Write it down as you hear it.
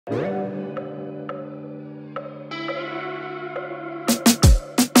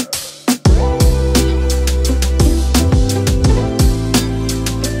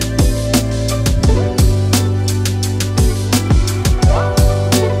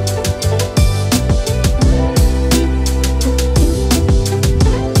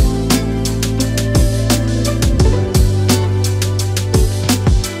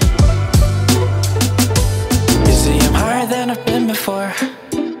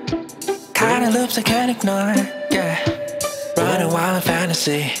I can't ignore, yeah. Running wild in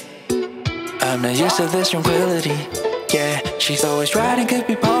fantasy. I'm not used to this tranquility, yeah. She's always writing, could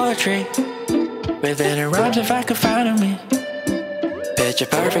be poetry. Within her rhymes if I could find me. Picture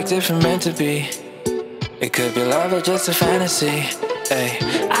perfect if it's meant to be. It could be love or just a fantasy, hey.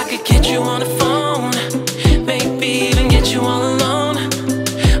 I could get you on the phone, maybe even get you all alone,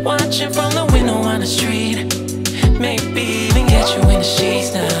 watching from the window on the street. Maybe even get you in the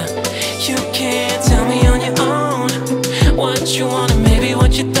sheets now. You can't tell me on your own what you want and maybe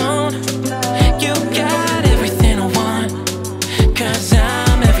what you don't. You got everything I want, 'cause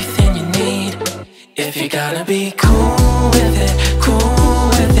I'm everything you need. If you're gonna be cool with it,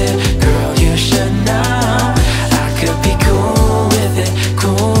 girl, you should know I could be cool with it,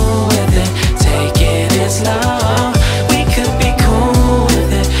 taking it slow. We could be cool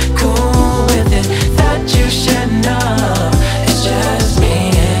with it, that you should know. It's just me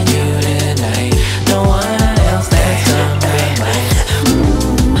and you tonight, no one else that's on my mind.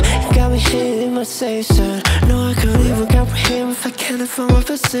 Got me hitting my station. No, I can't even comprehend if I can't find my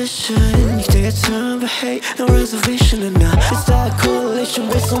position. You take your time, but hey, no reservation enough. It's that correlation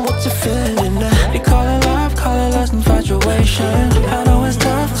based on what you're feeling now. They call it love, call it lust, infatuation. I know it's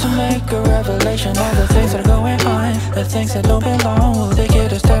tough to make a revelation of the things that are going on, the things that don't belong. We'll take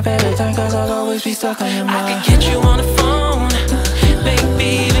it a step at a time, 'cause I'll always be stuck on your mind. I could get you on the phone, maybe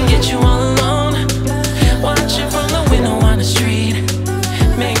even get you all alone, watching from the window on the street.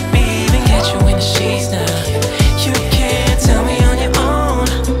 Maybe even get you in the sheets now. You can't tell me on your own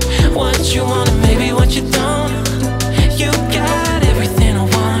what you want and maybe what you don't. You got everything I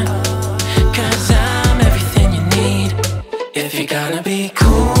want, 'cause I'm everything you need. If you're gonna be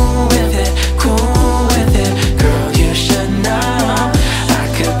cool with it, girl, you should know I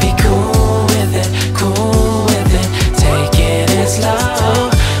could be cool with it, taking it slow.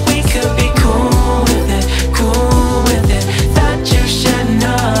 We could be cool with it, that you should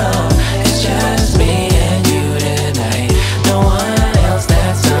know. It's just me and you tonight, no one else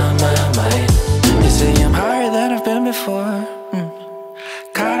that's on my mind. You see I'm higher than I've been before,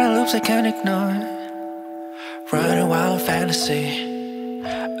 caught in loops I can't ignore. Running wild in fantasy.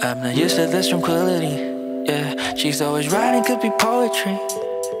 I'm not used to this tranquility, yeah. She's always writing, could be poetry.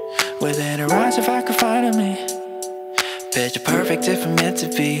 Within her eyes if I could find me. Picture perfect if it's meant to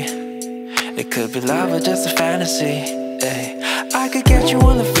be. It could be love or just a fantasy, hey. I could get you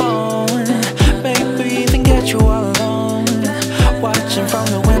on the phone, maybe even get you all alone, watching from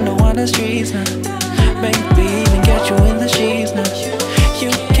the window on the streets now. Maybe even get you in the sheets now.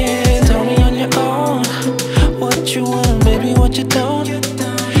 You can't tell me on your own what you want, maybe what you don't.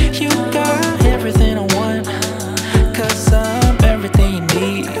 You got everything I want, 'cause I'm everything you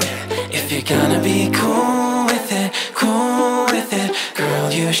need. If you're gonna be cool with it,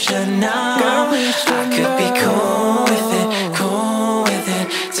 girl, you should know I could be cool with it,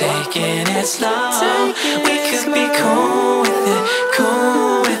 taking it slow. We could be cool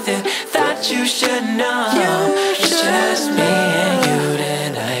with it, that you should know. It's just me and you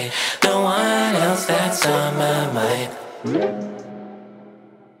tonight, no one else that's on my mind.